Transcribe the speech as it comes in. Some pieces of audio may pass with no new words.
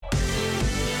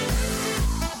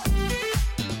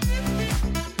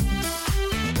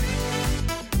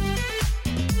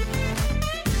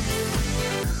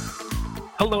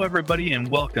Hello, everybody, and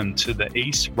welcome to the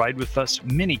ACE Ride With Us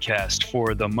minicast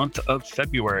for the month of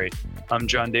February. I'm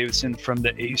John Davidson from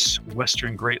the ACE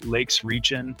Western Great Lakes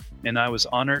region, and I was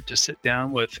honored to sit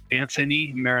down with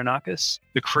Anthony Marinakis,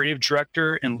 the creative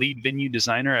director and lead venue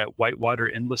designer at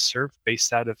Whitewater Endless Surf,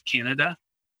 based out of Canada.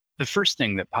 The first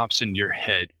thing that pops into your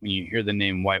head when you hear the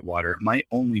name Whitewater might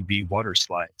only be water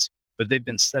slides, but they've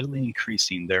been steadily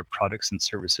increasing their products and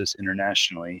services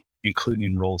internationally,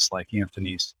 including roles like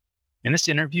Anthony's. In this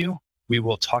interview, we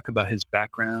will talk about his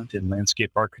background in landscape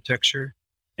architecture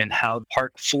and how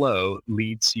park flow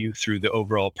leads you through the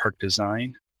overall park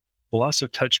design. We'll also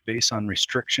touch base on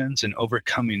restrictions and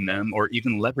overcoming them or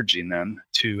even leveraging them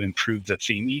to improve the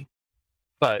theming.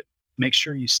 But make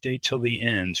sure you stay till the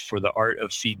end for the art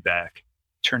of feedback,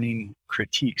 turning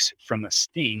critiques from a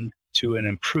sting to an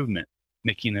improvement,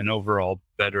 making an overall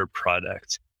better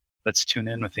product. Let's tune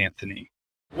in with Anthony.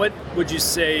 What would you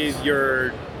say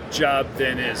your job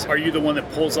then is? Are you the one that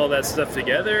pulls all that stuff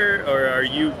together, or are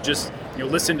you just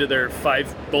listen to their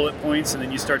 5 bullet points and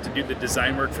then you start to do the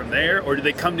design work from there? Or do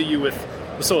they come to you with,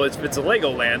 so if it's a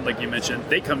Legoland, like you mentioned,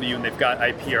 they come to you and they've got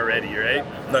IP already, right?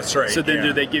 That's right. So then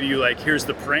do they give you like, here's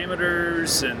the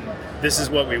parameters and this is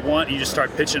what we want? You just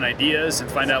start pitching ideas and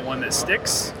find out one that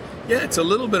sticks? Yeah, it's a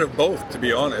little bit of both, to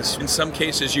be honest. In some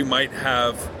cases, you might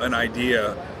have an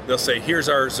idea. They'll say, here's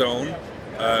our zone.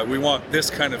 We want this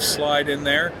kind of slide in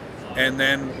there, and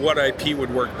then what IP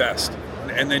would work best.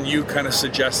 And then you kind of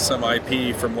suggest some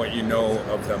IP from what you know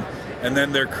of them. And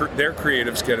then their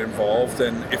creatives get involved.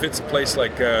 And if it's a place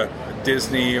like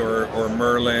Disney or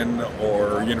Merlin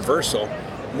or Universal,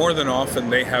 more than often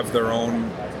they have their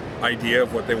own idea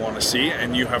of what they want to see,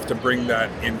 and you have to bring that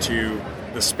into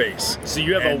the space. So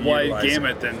you have a wide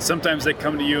gamut then. Sometimes they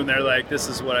come to you and they're like, this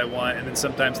is what I want, and then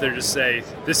sometimes they just say,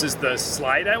 this is the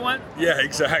slide I want? Yeah,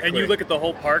 exactly. And you look at the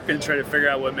whole park and try to figure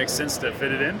out what makes sense to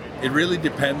fit it in? It really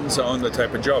depends on the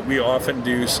type of job. We often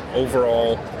do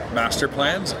overall master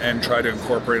plans and try to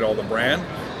incorporate all the brand,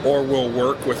 or we'll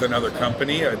work with another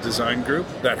company, a design group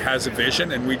that has a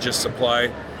vision, and we just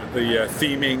supply the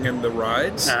theming and the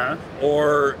rides. Uh-huh.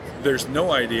 Or there's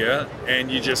no idea and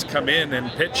you just come in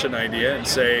and pitch an idea and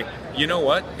say, you know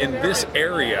what, in this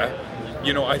area,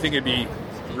 I think it'd be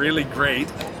really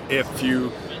great if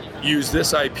you use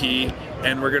this IP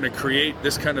and we're going to create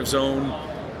this kind of zone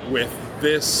with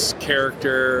this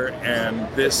character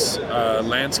and this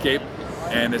landscape,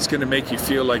 and it's going to make you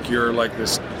feel like you're like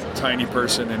this tiny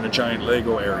person in a giant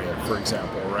Lego area, for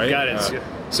example, right? Got it.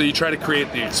 So you try to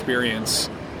create the experience.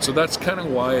 So that's kind of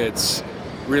why it's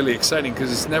really exciting,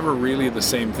 because it's never really the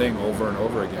same thing over and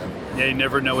over again. Yeah, you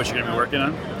never know what you're going to be working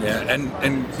on. Yeah,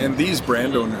 and these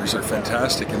brand owners are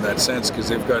fantastic in that sense, because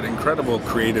they've got incredible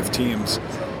creative teams,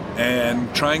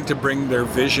 and trying to bring their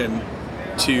vision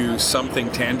to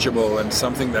something tangible and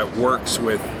something that works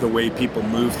with the way people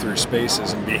move through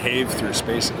spaces and behave through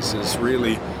spaces is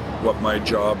really what my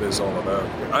job is all about.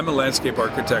 I'm a landscape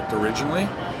architect originally.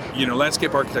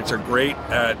 Landscape architects are great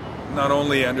at not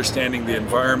only understanding the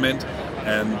environment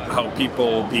and how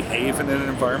people behave in an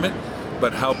environment,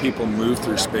 but how people move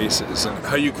through spaces and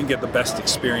how you can get the best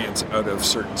experience out of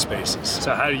certain spaces.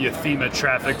 So how do you theme a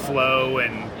traffic flow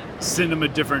and send them a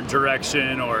different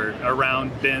direction or around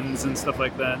bends and stuff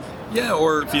like that? Yeah,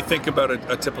 or if you think about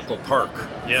a typical park,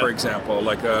 for example,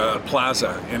 like a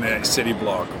plaza in a city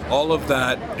block, all of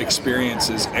that experience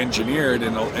is engineered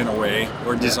in a way,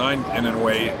 or designed in a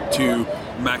way to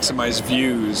maximize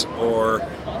views or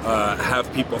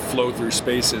have people flow through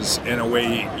spaces in a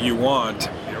way you want,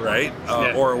 right?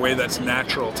 Or a way that's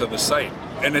natural to the site.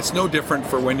 And it's no different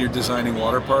for when you're designing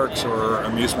water parks or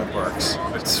amusement parks.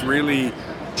 It's really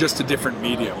just a different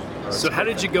medium. So how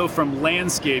did you go from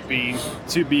landscaping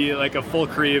to be like a full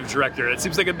creative director? It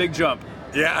seems like a big jump.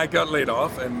 Yeah, I got laid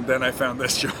off and then I found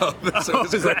this job, so I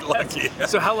was quite lucky.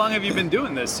 So how long have you been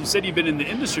doing this? You said you've been in the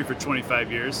industry for 25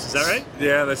 years, is that right?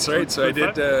 Yeah, that's right. So I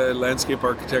did landscape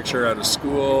architecture out of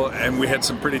school, and we had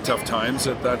some pretty tough times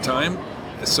at that time.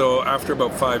 So after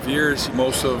about 5 years,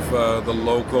 most of the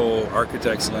local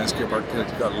architects and landscape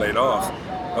architects got laid off.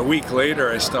 A week later,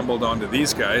 I stumbled onto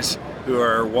these guys, who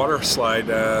are water slide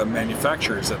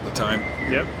manufacturers at the time.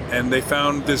 Yep. And they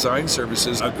found design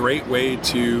services a great way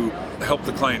to help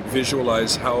the client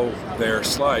visualize how their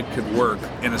slide could work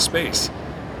in a space.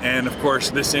 And of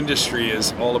course, this industry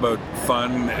is all about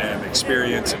fun and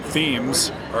experience, and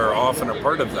themes are often a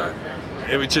part of that.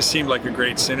 It just seemed like a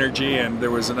great synergy, and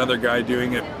there was another guy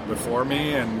doing it before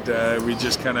me, and we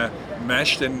just kind of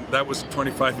meshed, and that was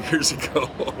 25 years ago.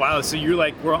 Wow, so you're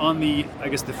like, we're on the, I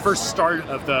guess, the first start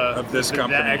of this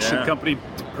company, company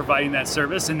providing that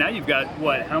service, and now you've got,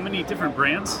 what, how many different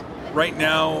brands? Right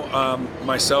now,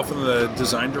 myself and the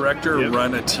design director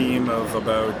run a team of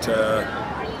about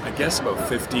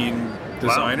 15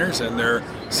 designers, and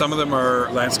some of them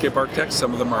are landscape architects,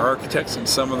 some of them are architects, and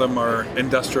some of them are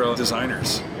industrial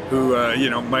designers who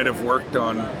might have worked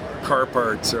on car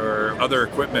parts or other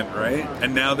equipment, right?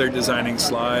 And now they're designing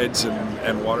slides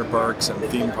and water parks and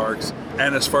theme parks.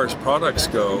 And as far as products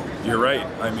go, you're right.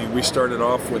 I mean, we started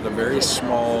off with a very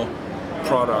small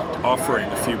product offering,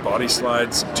 a few body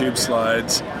slides, tube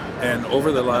slides, and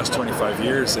over the last 25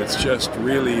 years, it's just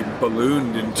really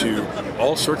ballooned into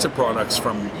all sorts of products,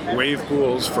 from wave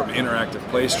pools, from interactive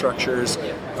play structures,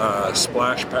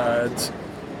 splash pads,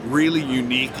 really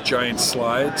unique giant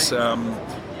slides,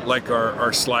 like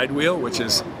our slide wheel, which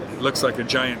looks like a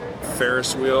giant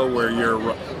Ferris wheel where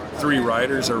your 3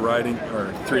 riders are riding,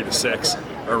 or 3 to 6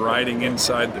 are riding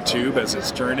inside the tube as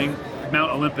it's turning.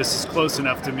 Mount Olympus is close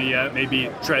enough to me. Maybe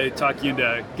try to talk you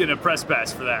into getting a press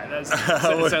pass for that.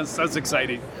 That sounds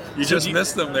exciting. You just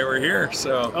missed them. They were here.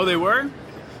 So. Oh, they were?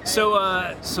 So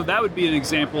that would be an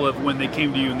example of when they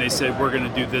came to you and they said, we're going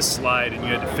to do this slide, and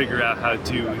you had to figure out how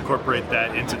to incorporate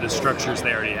that into the structures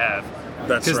they already have.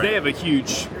 That's because right. they have a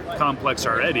huge complex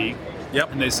already.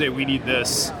 Yep. And they say, we need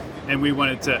this, and we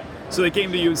wanted to. So they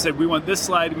came to you and said, we want this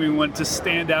slide, and we want to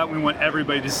stand out, and we want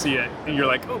everybody to see it. And you're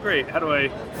like, oh, great. How do I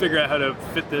figure out how to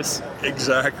fit this?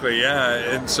 Exactly, yeah.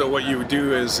 And so what you would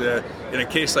do is, in a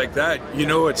case like that,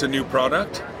 it's a new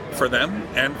product for them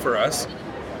and for us.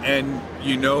 And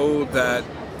you know that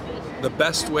the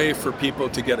best way for people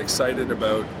to get excited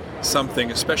about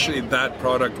something, especially that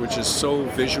product, which is so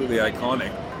visually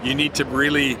iconic, you need to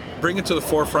really bring it to the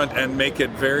forefront and make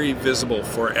it very visible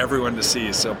for everyone to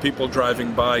see, so people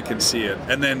driving by can see it,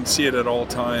 and then see it at all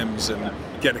times and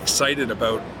get excited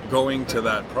about going to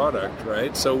that product,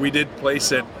 right? So we did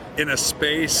place it in a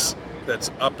space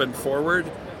that's up and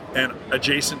forward and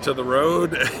adjacent to the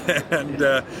road, and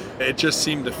it just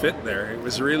seemed to fit there. It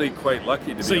was really quite lucky, to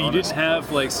be honest. So you didn't have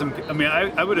like some,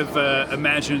 I would have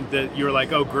imagined that you were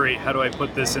like, oh great, how do I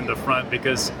put this in the front,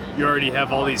 because you already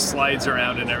have all these slides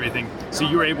around and everything. So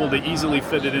you were able to easily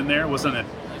fit it in there, wasn't it?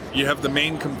 You have the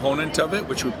main component of it,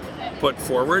 which we put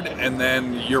forward, and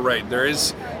then you're right, there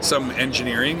is some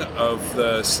engineering of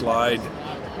the slide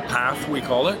path, we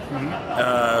call it,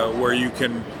 where you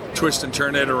can twist and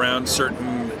turn it around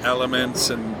certain elements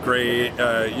and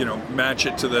match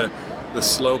it to the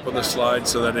slope of the slide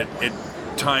so that it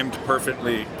timed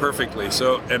perfectly,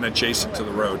 so, and adjacent to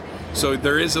the road. So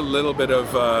there is a little bit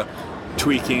of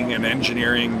tweaking and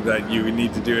engineering that you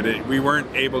need to do. We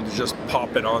weren't able to just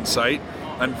pop it on site,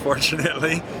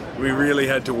 unfortunately. We really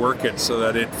had to work it so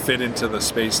that it fit into the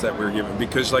space that we were given,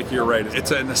 because like you're right,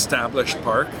 it's an established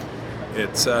park.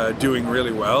 It's doing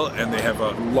really well, and they have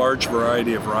a large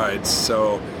variety of rides.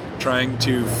 So trying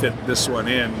to fit this one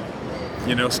in,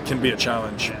 can be a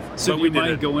challenge. So do you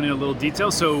mind going in a little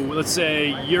detail? So let's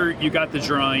say you got the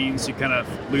drawings, you kind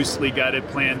of loosely got it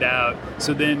planned out.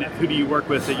 So then who do you work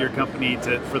with at your company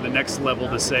for the next level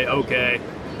to say, okay,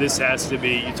 this has to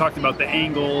be, you talked about the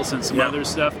angles and some other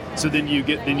stuff. So then you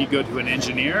go to an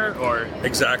engineer, or?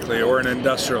 Exactly, or an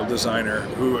industrial designer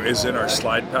who is in our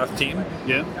slide path team.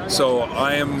 Yeah. So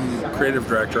I am creative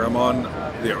director. I'm on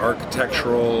the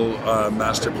architectural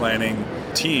master planning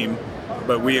team,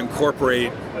 but we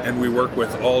incorporate and we work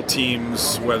with all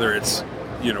teams, whether it's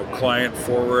client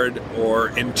forward or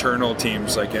internal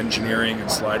teams like engineering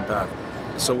and slide path.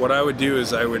 So what I would do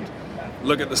is I would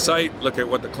look at the site, look at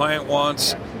what the client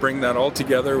wants, bring that all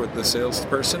together with the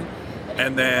salesperson,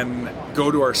 and then go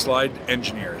to our slide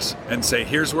engineers and say,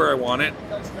 here's where I want it,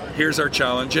 here's our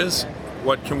challenges,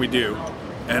 what can we do?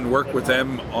 And work with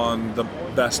them on the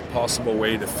best possible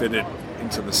way to fit it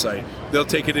into the site. They'll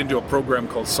take it into a program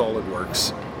called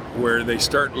SolidWorks, where they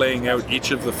start laying out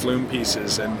each of the flume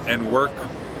pieces and work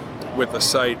with the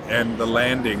site and the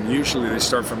landing. Usually they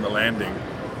start from the landing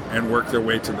and work their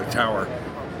way to the tower,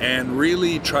 and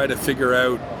really try to figure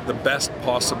out the best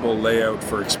possible layout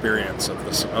for experience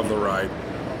of the ride.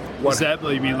 Is that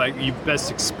what you mean, like you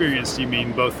best experience, you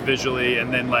mean both visually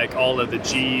and then like all of the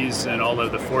G's and all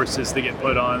of the forces that get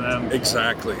put on them?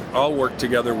 Exactly. I'll work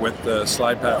together with the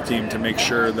slide path team to make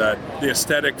sure that the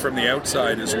aesthetic from the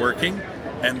outside is working,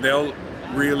 and they'll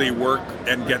really work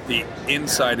and get the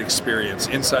inside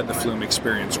the flume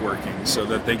experience working, so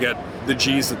that they get the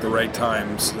G's at the right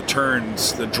times, the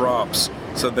turns, the drops,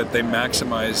 so that they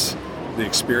maximize the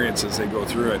experience as they go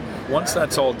through it. Once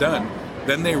that's all done,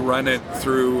 then they run it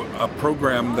through a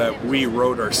program that we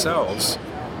wrote ourselves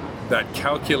that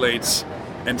calculates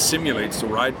and simulates the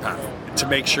ride path to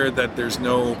make sure that there's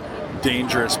no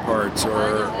dangerous parts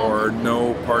or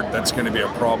no part that's going to be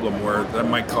a problem where that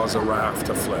might cause a raft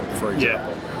to flip, for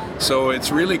example. So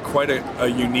it's really quite a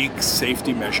unique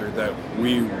safety measure that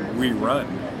we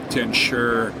run to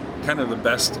ensure kind of the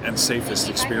best and safest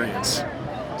experience.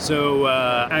 So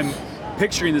I'm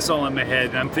picturing this all in my head,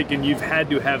 and I'm thinking you've had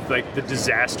to have like the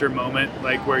disaster moment,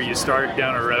 like where you start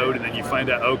down a road and then you find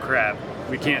out, oh crap,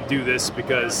 we can't do this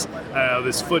because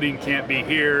this footing can't be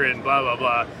here and blah, blah,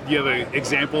 blah. Do you have an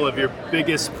example of your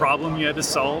biggest problem you had to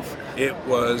solve? It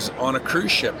was on a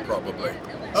cruise ship, probably.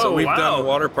 So we've done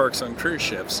water parks on cruise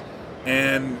ships.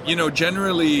 And,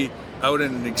 generally out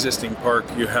in an existing park,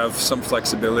 you have some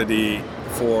flexibility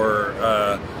for,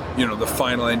 the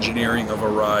final engineering of a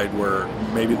ride where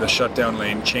maybe the shutdown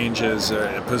lane changes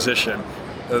a position.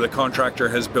 The contractor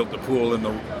has built the pool in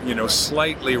the,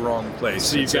 slightly wrong place.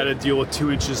 So you've got to deal with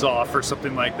 2 inches off or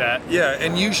something like that. Yeah,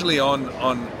 and usually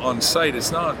on site,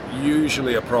 it's not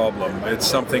usually a problem. It's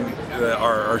something that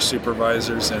our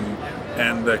supervisors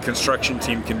and the construction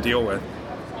team can deal with.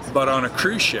 But on a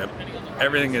cruise ship,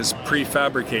 everything is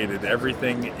prefabricated.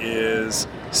 Everything is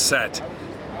set.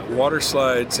 Water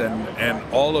slides and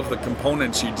all of the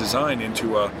components you design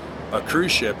into a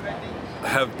cruise ship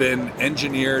have been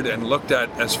engineered and looked at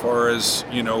as far as,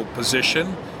 position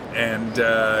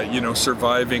and,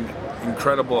 surviving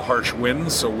incredible harsh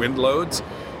winds, so wind loads.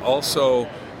 Also,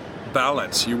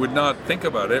 balance. You would not think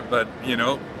about it, but,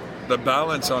 the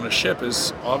balance on a ship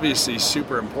is obviously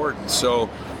super important. So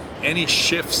any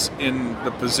shifts in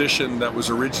the position that was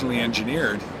originally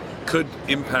engineered could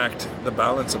impact the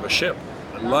balance of a ship.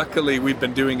 Luckily, we've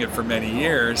been doing it for many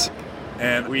years,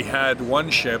 and we had one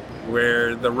ship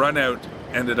where the run out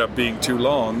ended up being too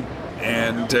long,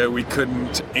 and we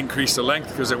couldn't increase the length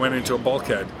because it went into a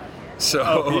bulkhead.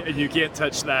 So and you can't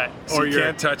touch that, or you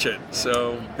can't touch it.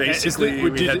 So basically,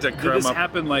 we had to crumb up. Did this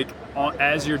happen like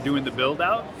as you're doing the build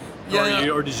out? Yeah.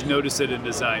 Or did you notice it in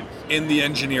design? In the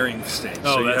engineering stage.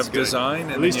 Oh, so you that's have good. Design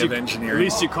and then you have engineering. At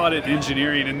least you caught it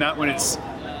engineering and not when it's,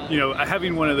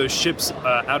 having one of those ships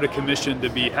out of commission to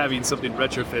be having something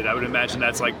retrofit. I would imagine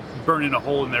that's like burning a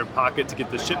hole in their pocket to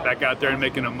get the ship back out there and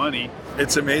making them money.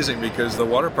 It's amazing because the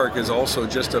water park is also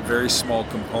just a very small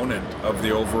component of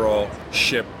the overall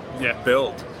ship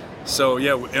build. So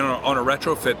on a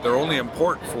retrofit, they're only in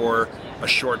port for a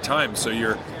short time. So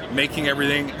you're making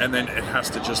everything and then it has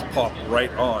to just pop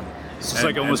right on. So it's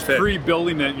like almost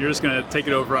pre-building it, and you're just going to take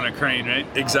it over on a crane, right?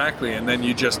 Exactly, and then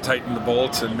you just tighten the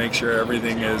bolts and make sure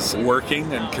everything is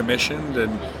working and commissioned,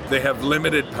 and they have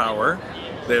limited power,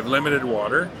 they have limited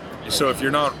water, so if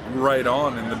you're not right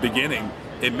on in the beginning,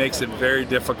 it makes it very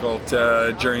difficult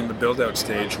during the build-out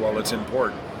stage while it's in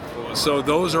port. So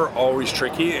those are always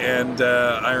tricky, and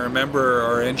I remember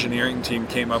our engineering team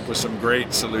came up with some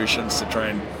great solutions to try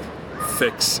and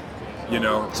fix,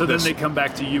 So then they come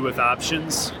back to you with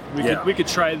options. We could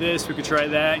try this, we could try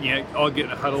that, and all get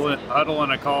in a huddle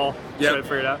on a call, try to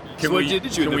figure it out. So what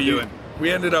did you end up doing? We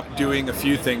ended up doing a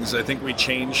few things. I think we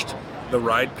changed the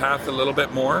ride path a little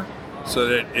bit more so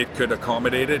that it could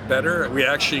accommodate it better. We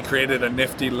actually created a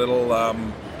nifty little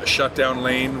shutdown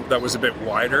lane that was a bit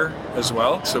wider as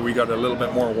well, so we got a little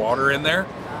bit more water in there,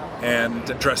 and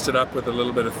dressed it up with a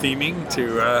little bit of theming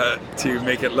to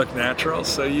make it look natural.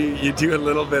 So you do a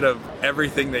little bit of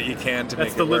everything that you can to make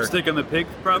it work. That's the lipstick on the pig,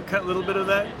 probably cut a little bit of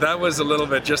that? That was a little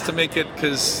bit, just to make it,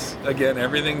 because again,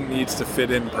 everything needs to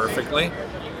fit in perfectly.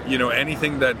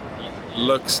 Anything that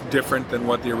looks different than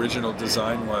what the original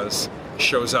design was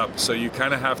shows up. So you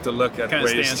kind of have to look at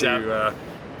ways to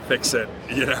fix it,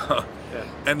 Yeah.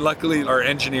 And luckily our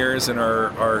engineers and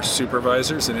our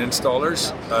supervisors and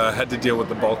installers had to deal with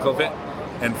the bulk of it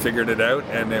and figured it out,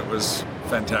 and it was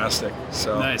fantastic.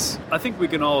 So nice. I think we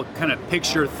can all kind of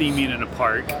picture theming in a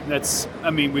park.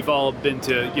 We've all been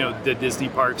to the Disney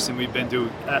parks, and we've been to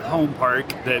a home park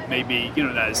that maybe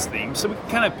not as themed. So we can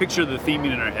kind of picture the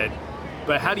theming in our head.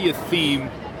 But how do you theme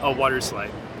a water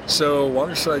slide? So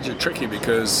water slides are tricky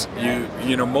because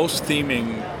most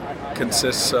theming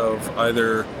consists of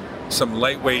either some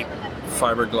lightweight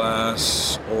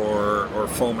fiberglass or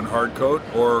foam and hard coat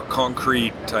or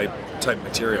concrete type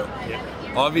material.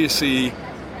 Yeah. Obviously,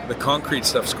 the concrete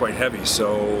stuff's quite heavy,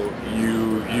 so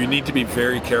you need to be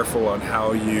very careful on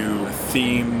how you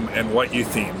theme and what you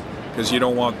theme, because you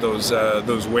don't want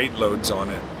those weight loads on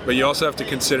it. But you also have to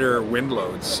consider wind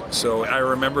loads. So I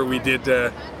remember we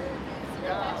did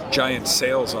giant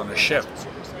sails on a ship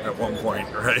at one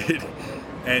point, right?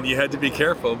 And you had to be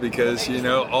careful because,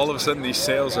 all of a sudden these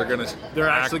sails are going to... They're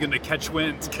actually going to catch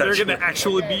wind. They're going to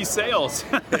actually be sails.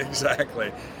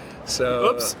 Exactly.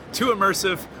 So... Oops, too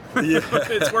immersive. Yeah.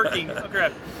 It's working. Oh,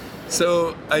 crap.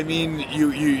 So, I mean,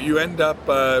 you end up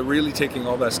really taking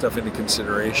all that stuff into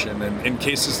consideration. And in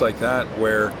cases like that,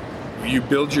 where you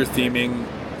build your theming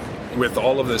with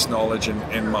all of this knowledge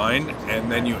in mind, and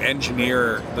then you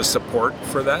engineer the support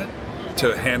for that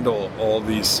to handle all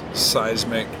these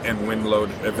seismic and wind load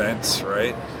events,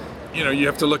 right? You know, you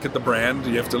have to look at the brand,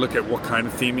 you have to look at what kind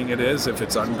of theming it is, if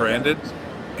it's unbranded,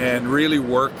 and really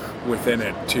work within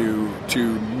it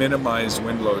to minimize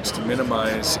wind loads, to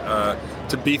minimize,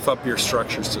 to beef up your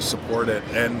structures to support it,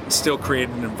 and still create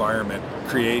an environment,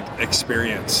 create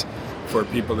experience for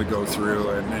people to go through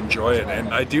and enjoy it.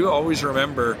 And I do always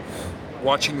remember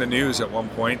watching the news at one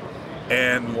point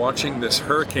and watching this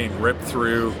hurricane rip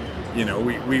through. You know,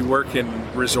 we work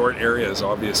in resort areas,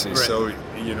 obviously, right. So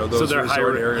you know those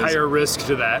resort areas, higher risk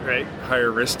to that, right?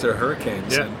 Higher risk to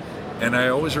hurricanes. Yeah. And I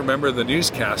always remember the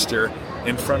newscaster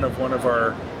in front of one of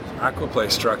our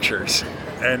aquaplay structures,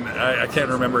 and I can't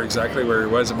remember exactly where he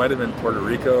was. It might have been Puerto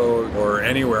Rico or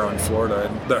anywhere on Florida.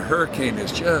 And the hurricane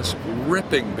is just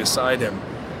ripping beside him,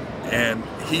 and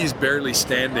he's barely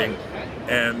standing,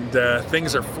 and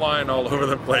things are flying all over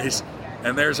the place.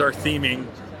 And there's our theming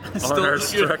on our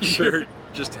structure,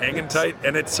 just hanging tight,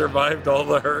 and it survived all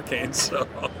the hurricanes. So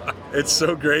it's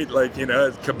so great. Like, you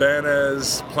know,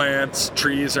 cabanas, plants,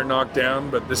 trees are knocked down,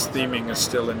 but this theming is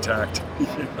still intact. You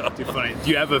know? Too funny.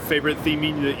 Do you have a favorite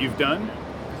theming that you've done?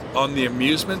 On the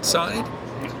amusement side,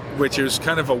 which is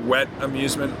kind of a wet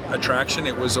amusement attraction,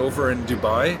 it was over in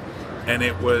Dubai, and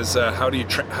it was how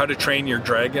to train your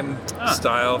dragon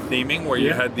style theming, where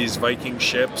you had these Viking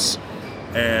ships,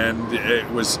 and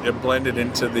it blended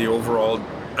into the overall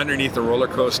underneath the roller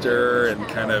coaster, and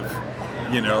kind of,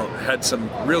 you know, had some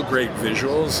real great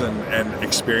visuals and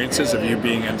experiences of you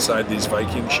being inside these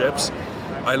Viking ships.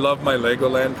 I love my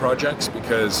Legoland projects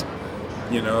because,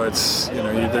 you know, it's, you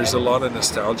know, there's a lot of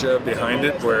nostalgia behind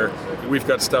it, where we've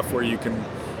got stuff where you can,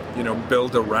 you know,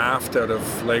 build a raft out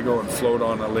of Lego and float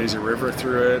on a lazy river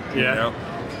through it. You know?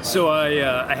 So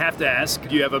I have to ask,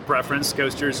 do you have a preference,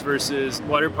 coasters versus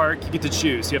water park? You get to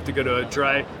choose. You have to go to a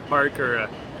dry park or a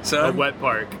wet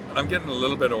park. I'm getting a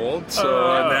little bit old, so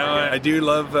now I do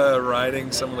love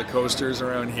riding some of the coasters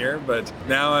around here, but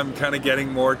now I'm kind of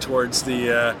getting more towards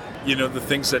the, you know, the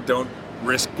things that don't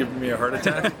risk giving me a heart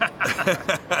attack.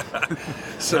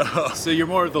 So you're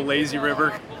more of the lazy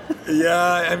river?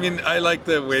 Yeah, I mean, I like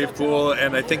the wave pool,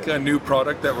 and I think a new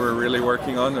product that we're really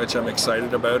working on, which I'm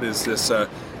excited about, is this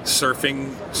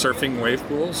surfing wave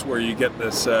pools, where you get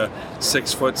this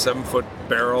 6 foot, 7 foot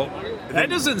barrel. That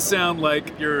doesn't sound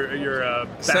like you're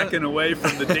backing away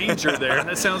from the danger there.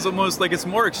 That sounds almost like it's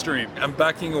more extreme. I'm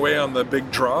backing away on the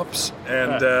big drops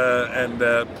and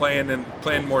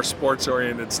playing more sports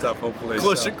oriented stuff, hopefully.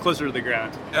 Closer to the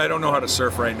ground. I don't know how to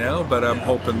surf right now, but I'm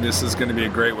hoping this is going to be a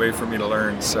great way for me to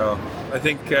learn. So I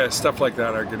think stuff like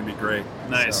that are going to be great.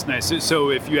 Nice.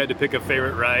 So if you had to pick a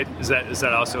favorite ride, is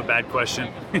that also a bad question?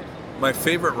 My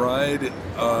favorite ride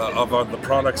of the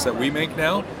products that we make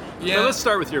now. Yeah. Well, let's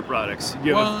start with your products.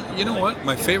 You know what?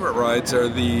 My favorite rides are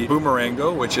the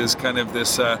Boomerango, which is kind of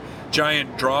this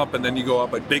giant drop, and then you go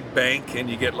up a big bank and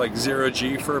you get like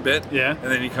 0G for a bit. Yeah.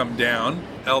 And then you come down,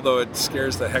 although it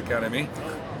scares the heck out of me.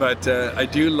 But I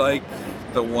do like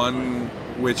the one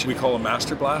which we call a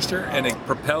Master Blaster, and it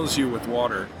propels you with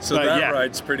water. So that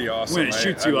ride's pretty awesome. When it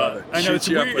shoots you up. I know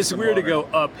it's weird to go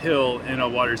uphill in a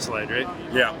water slide, right?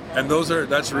 Yeah, and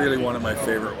that's really one of my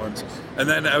favorite ones. And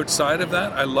then outside of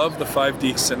that, I love the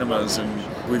 5D cinemas, and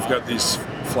we've got these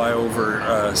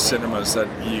flyover cinemas that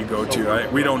you go to.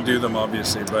 We don't do them,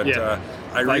 obviously, but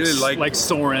I really like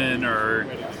Soarin' or...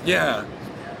 Yeah,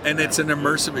 and it's an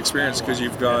immersive experience because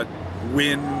you've got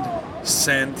wind,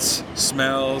 scents,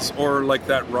 smells, or like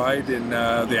that ride in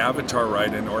the Avatar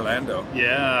ride in Orlando.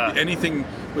 Yeah. Anything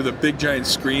with a big giant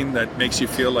screen that makes you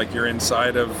feel like you're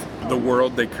inside of the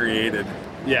world they created.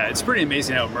 Yeah, it's pretty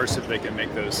amazing how immersive they can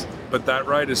make those. But that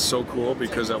ride is so cool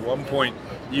because at one point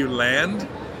you land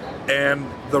and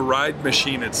the ride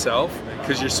machine itself,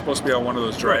 because you're supposed to be on one of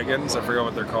those dragons, I forgot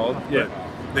what they're called. Yeah.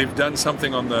 But they've done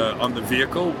something on the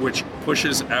vehicle which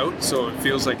pushes out so it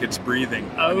feels like it's breathing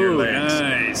on your legs.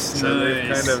 Nice. So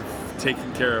they've kind of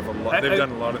taken care of a lot. They've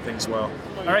done a lot of things well.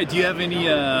 All right. Do you have any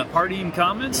parting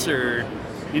comments or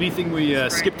anything we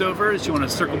skipped over that you want to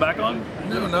circle back on?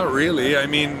 No, not really. I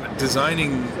mean,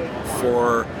 designing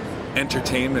for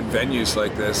entertainment venues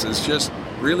like this is just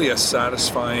really a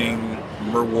satisfying,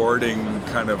 rewarding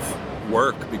kind of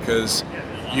work because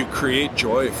you create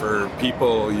joy for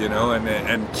people, you know,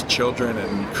 and children,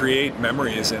 and create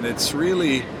memories, and it's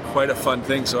really quite a fun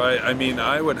thing. So I mean,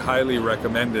 I would highly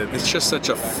recommend it. It's just such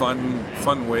a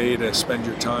fun way to spend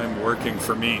your time working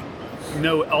for me.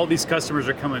 know all these customers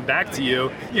are coming back to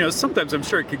you, sometimes I'm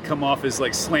sure it could come off as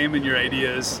like slamming your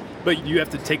ideas, but you have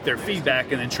to take their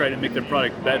feedback and then try to make their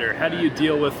product better. How do you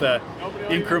deal with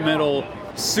incremental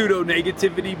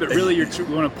pseudo-negativity, but really you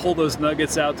want to pull those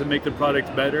nuggets out to make the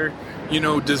product better?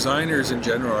 Designers in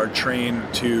general are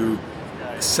trained to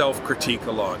self-critique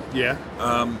a lot. Yeah.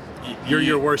 You're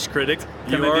your worst critic.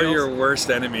 You are your worst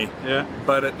enemy. Yeah.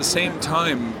 But at the same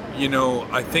time,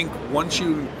 I think once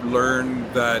you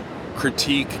learn that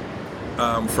critique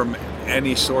from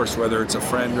any source, whether it's a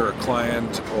friend or a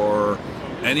client or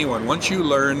anyone, once you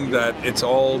learn that it's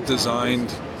all designed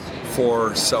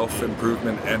for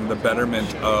self-improvement and the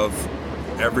betterment of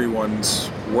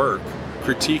everyone's work,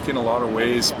 critique in a lot of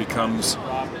ways becomes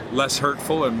less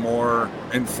hurtful and more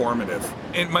informative.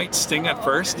 It might sting at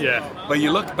first, but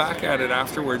you look back at it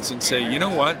afterwards and say, you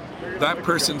know what? That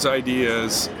person's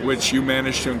ideas, which you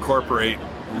managed to incorporate,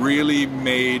 really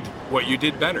made what you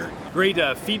did better. Great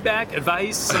feedback,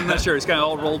 advice. I'm not sure. It's kind of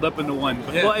all rolled up into one.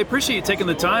 Yeah. Well, I appreciate you taking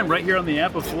the time right here on the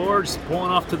Apple floor, just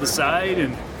pulling off to the side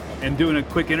and doing a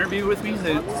quick interview with me.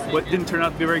 What didn't turn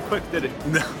out to be very quick, did it?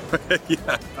 No.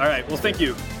 Yeah. All right. Well, thank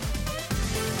you.